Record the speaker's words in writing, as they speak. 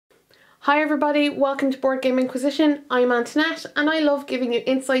Hi everybody, welcome to Board Game Inquisition. I'm Antoinette and I love giving you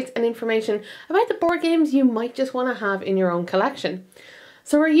insights and information about the board games you might just want to have in your own collection.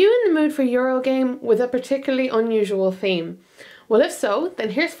 So are you in the mood for Eurogame with a particularly unusual theme? Well, if so, then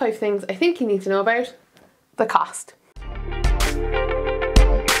here's 5 things I think you need to know about. The cost.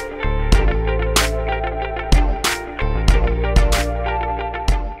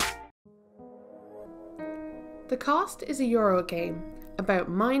 The Cost is a Euro game about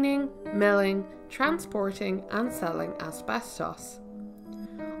mining, milling, transporting and selling asbestos.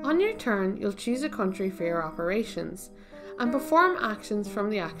 On your turn, you'll choose a country for your operations and perform actions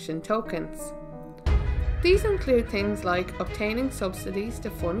from the action tokens. These include things like obtaining subsidies to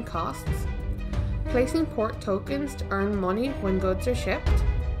fund costs, placing port tokens to earn money when goods are shipped,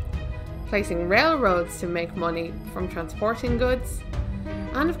 placing railroads to make money from transporting goods,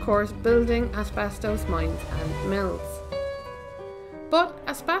 and of course building asbestos mines and mills. But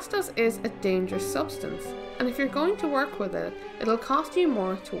asbestos is a dangerous substance, and if you're going to work with it, it'll cost you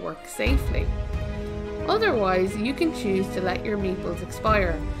more to work safely. Otherwise, you can choose to let your meeples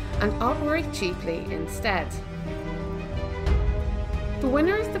expire and operate cheaply instead. The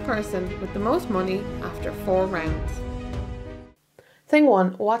winner is the person with the most money after 4 rounds. Thing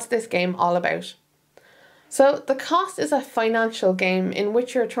 1, what's this game all about? So The Cost is a financial game in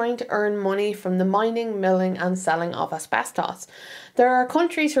which you're trying to earn money from the mining, milling and selling of asbestos. There are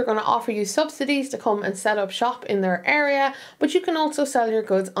countries who are going to offer you subsidies to come and set up shop in their area, but you can also sell your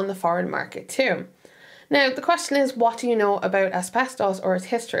goods on the foreign market too. Now the question is, what do you know about asbestos or its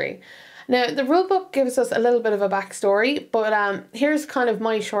history? Now the rulebook gives us a little bit of a backstory, but here's kind of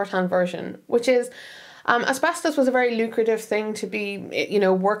my shorthand version, which is asbestos was a very lucrative thing to be,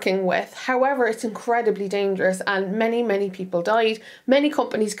 working with. However, it's incredibly dangerous and many people died. Many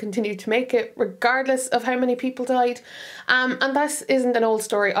companies continued to make it regardless of how many people died. And this isn't an old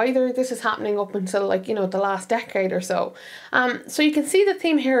story either. This is happening up until the last decade or so. So you can see the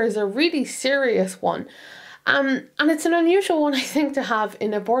theme here is a really serious one. And it's an unusual one, I think, to have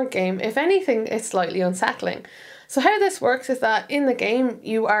in a board game. If anything, it's slightly unsettling. So how this works is that in the game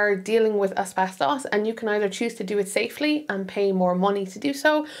you are dealing with asbestos and you can either choose to do it safely and pay more money to do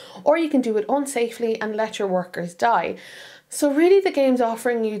so, or you can do it unsafely and let your workers die. So really the game's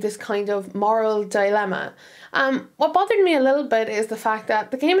offering you this kind of moral dilemma. What bothered me a little bit is the fact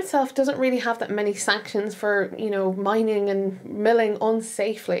that the game itself doesn't really have that many sanctions for, mining and milling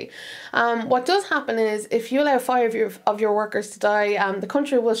unsafely. What does happen is if you allow 5 of your workers to die, the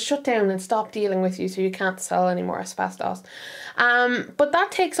country will shut down and stop dealing with you, so you can't sell any more asbestos. But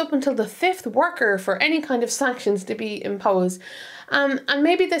that takes up until the 5th worker for any kind of sanctions to be imposed. And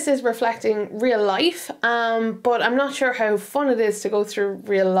maybe this is reflecting real life, but I'm not sure how fun it is to go through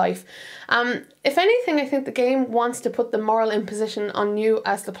real life. If anything, I think the game wants to put the moral imposition on you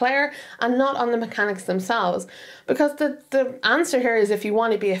as the player and not on the mechanics themselves. Because the answer here is, if you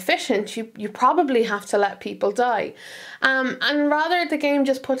want to be efficient, you probably have to let people die. And rather the game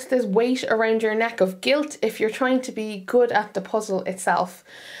just puts this weight around your neck of guilt if you're trying to be good at the puzzle itself.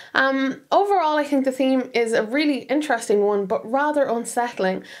 Overall, I think the theme is a really interesting one, but rather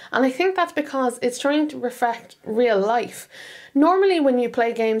unsettling. And I think that's because it's trying to reflect real life. Normally when you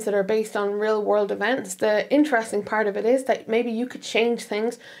play games that are based on real world events, the interesting part of it is that maybe you could change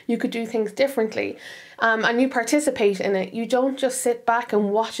things, you could do things differently, and you participate in it. You don't just sit back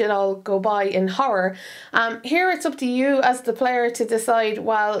and watch it all go by in horror. Here it's up to you as the player to decide,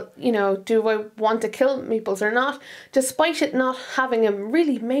 well, do I want to kill meeples or not, despite it not having a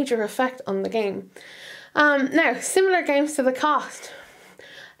really major effect on the game. Now, similar games to The Cost.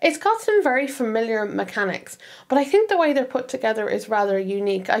 It's got some very familiar mechanics, but I think the way they're put together is rather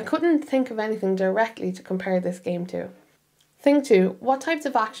unique. I couldn't think of anything directly to compare this game to. Thing 2, what types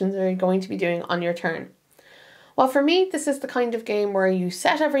of actions are you going to be doing on your turn? Well, for me, this is the kind of game where you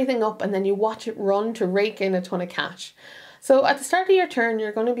set everything up and then you watch it run to rake in a ton of cash. So at the start of your turn,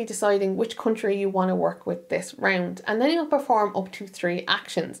 you're going to be deciding which country you want to work with this round, and then you'll perform up to 3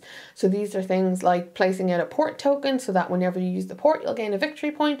 actions. So these are things like placing out a port token so that whenever you use the port, you'll gain a victory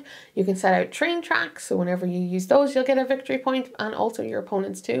point. You can set out train tracks, so whenever you use those, you'll get a victory point, and also your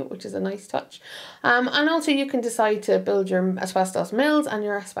opponents too, which is a nice touch. And also you can decide to build your asbestos mills and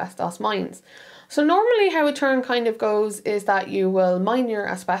your asbestos mines. So normally how a turn kind of goes is that you will mine your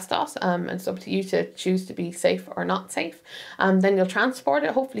asbestos, and it's up to you to choose to be safe or not safe. Then you'll transport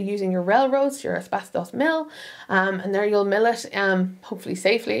it, hopefully using your railroads to your asbestos mill, and there you'll mill it, hopefully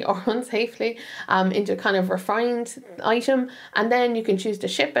safely or unsafely, into a kind of refined item, and then you can choose to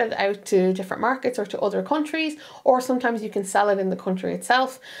ship it out to different markets or to other countries, or sometimes you can sell it in the country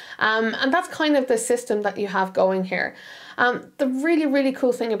itself. And that's kind of the system that you have going here. The really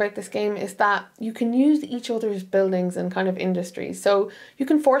cool thing about this game is that you can use each other's buildings and kind of industries. So you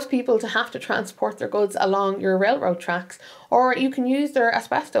can force people to have to transport their goods along your railroad tracks, or you can use their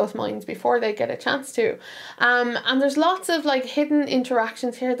asbestos mines before they get a chance to. And there's lots of like hidden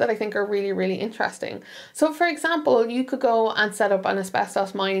interactions here that I think are really interesting. So for example, you could go and set up an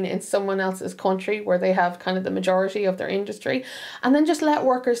asbestos mine in someone else's country where they have kind of the majority of their industry, and then just let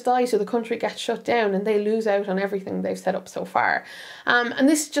workers die so the country gets shut down and they lose out on everything they've set up so far. And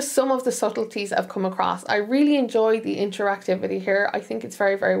this is just some of the subtleties I've come across. I really enjoy the interactivity here. I think it's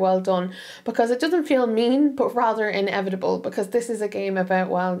very well done because it doesn't feel mean, but rather inevitable, because this is a game about,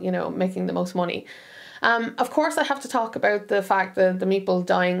 well, you know, making the most money. Of course, I have to talk about the fact that the meeple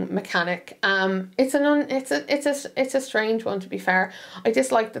dying mechanic. It's a strange one, to be fair. I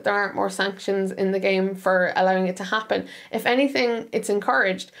dislike that there aren't more sanctions in the game for allowing it to happen. If anything, it's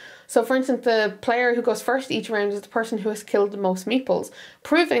encouraged. So for instance, the player who goes first each round is the person who has killed the most meeples,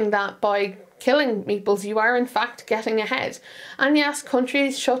 proving that by killing meeples you are in fact getting ahead. And yes,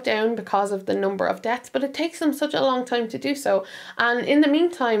 countries shut down because of the number of deaths, but it takes them such a long time to do so. And in the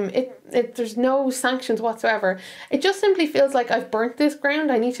meantime, there's no sanctions whatsoever. It just simply feels like I've burnt this ground.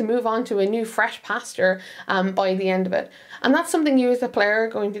 I need to move on to a new fresh pasture by the end of it. And that's something you as a player are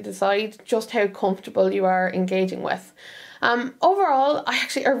going to decide just how comfortable you are engaging with. Overall, I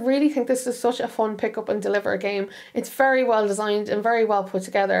really think this is such a fun pick up and deliver game. It's very well designed and very well put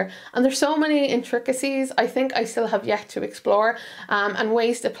together, and there's so many intricacies I think I still have yet to explore, and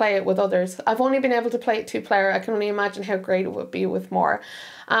ways to play it with others. I've only been able to play it 2-player. I can only imagine how great it would be with more.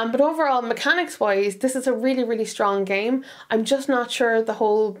 But overall, mechanics wise, this is a really strong game. I'm just not sure the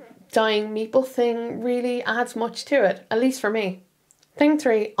whole dying meeple thing really adds much to it, at least for me. Thing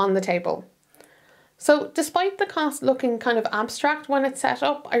 3 on the table. So despite the cost looking kind of abstract when it's set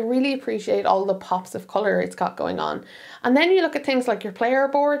up, I really appreciate all the pops of colour it's got going on. And then you look at things like your player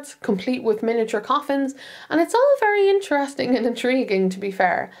boards, complete with miniature coffins, and it's all very interesting and intriguing, to be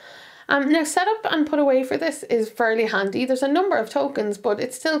fair. Now, set up and put away for this is fairly handy. There's a number of tokens, but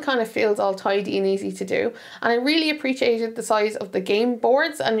it still kind of feels all tidy and easy to do. And I really appreciated the size of the game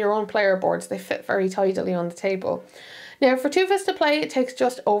boards and your own player boards. They fit very tidily on the table. Now, for 2 of us to play, it takes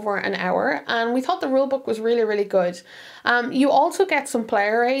just over an hour, and we thought the rulebook was really good. You also get some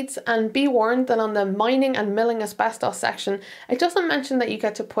player aids, and be warned that on the mining and milling asbestos section, it doesn't mention that you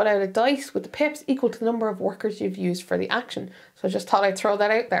get to put out a dice with the pips equal to the number of workers you've used for the action. So I just thought I'd throw that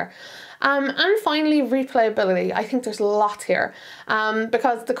out there. And finally, replayability. I think there's lots here,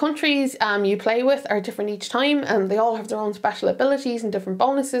 because the countries you play with are different each time, and they all have their own special abilities and different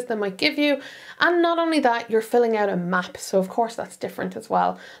bonuses they might give you. And not only that, you're filling out a map, so of course that's different as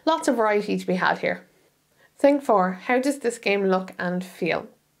well. Lots of variety to be had here. Thing 4, how does this game look and feel?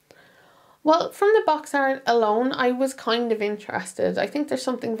 Well, from the box art alone, I was kind of interested. I think there's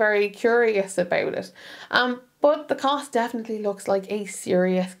something very curious about it. But the cost definitely looks like a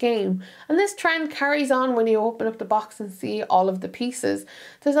serious game. And this trend carries on when you open up the box and see all of the pieces.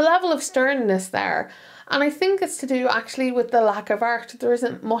 There's a level of sternness there. And I think it's to do actually with the lack of art. There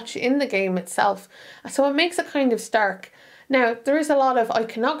isn't much in the game itself, so it makes it kind of stark. Now, there is a lot of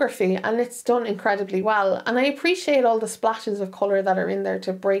iconography and it's done incredibly well, and I appreciate all the splashes of colour that are in there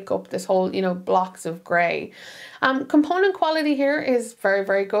to break up this whole, you know, blocks of grey. Component quality here is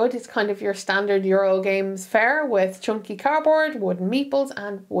very good. It's kind of your standard Euro games fare with chunky cardboard, wooden meeples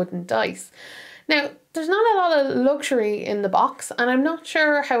and wooden dice. Now, there's not a lot of luxury in the box, and I'm not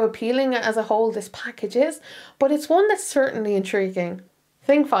sure how appealing as a whole this package is, but it's one that's certainly intriguing.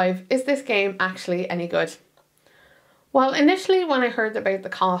 Thing 5, is this game actually any good? Well, initially when I heard about the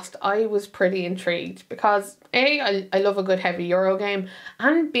cost, I was pretty intrigued because A, I love a good heavy Euro game,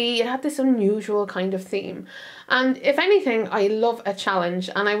 and B, it had this unusual kind of theme. And if anything, I love a challenge,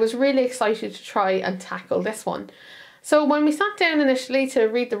 and I was really excited to try and tackle this one. So when we sat down initially to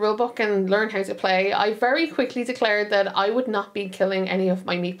read the rulebook and learn how to play, I very quickly declared that I would not be killing any of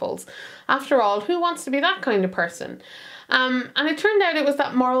my meeples. After all, who wants to be that kind of person? And it turned out it was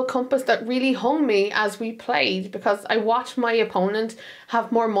that moral compass that really hung me as we played, because I watched my opponent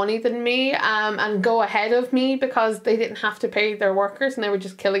have more money than me and go ahead of me because they didn't have to pay their workers and they were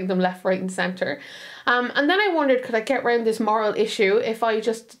just killing them left, right and centre. And then I wondered, could I get around this moral issue if I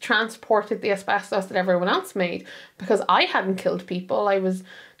just transported the asbestos that everyone else made? Because I hadn't killed people, I was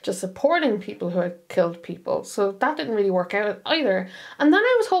just supporting people who had killed people. So that didn't really work out either. And then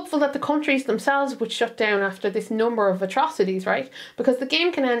I was hopeful that the countries themselves would shut down after this number of atrocities, right? Because the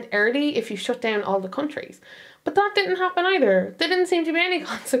game can end early if you shut down all the countries. But that didn't happen either. There didn't seem to be any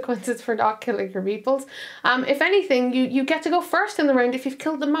consequences for not killing your peoples. If anything, you get to go first in the round if you've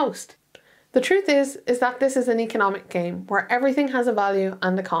killed the most. The truth is that this is an economic game where everything has a value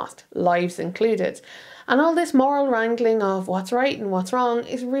and a cost, lives included. And all this moral wrangling of what's right and what's wrong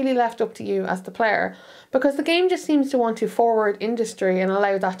is really left up to you as the player, because the game just seems to want to forward industry and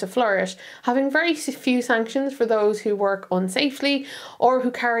allow that to flourish, having very few sanctions for those who work unsafely or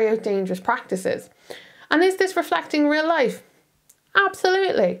who carry out dangerous practices. And is this reflecting real life?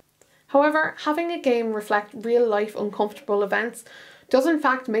 Absolutely. However, having a game reflect real life uncomfortable events does in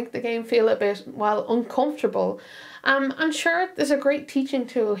fact make the game feel a bit, well, uncomfortable. I'm sure there's a great teaching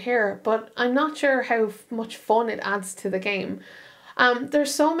tool here, but I'm not sure how much fun it adds to the game.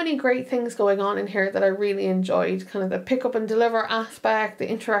 There's so many great things going on in here that I really enjoyed, kind of the pick up and deliver aspect, the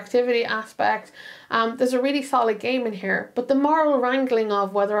interactivity aspect. There's a really solid game in here, but the moral wrangling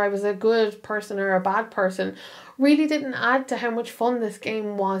of whether I was a good person or a bad person really didn't add to how much fun this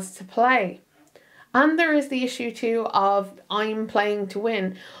game was to play. And there is the issue too of I'm playing to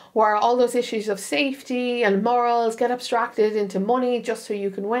win, where all those issues of safety and morals get abstracted into money just so you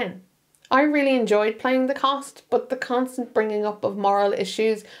can win. I really enjoyed playing the cost, but the constant bringing up of moral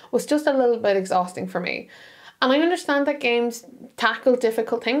issues was just a little bit exhausting for me. And I understand that games tackle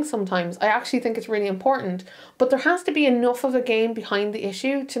difficult things sometimes. I actually think it's really important, but there has to be enough of a game behind the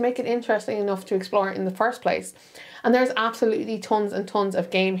issue to make it interesting enough to explore it in the first place. And there's absolutely tons and tons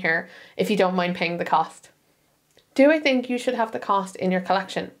of game here if you don't mind paying the cost. Do I think you should have the cost in your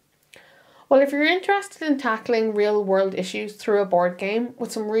collection? Well, if you're interested in tackling real world issues through a board game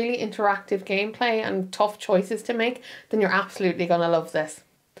with some really interactive gameplay and tough choices to make, then you're absolutely going to love this.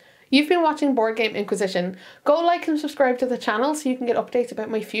 You've been watching Board Game Inquisition. Go like and subscribe to the channel so you can get updates about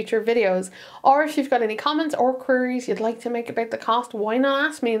my future videos. Or if you've got any comments or queries you'd like to make about the cost, why not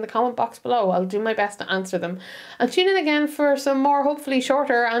ask me in the comment box below? I'll do my best to answer them. And tune in again for some more hopefully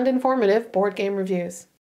shorter and informative board game reviews.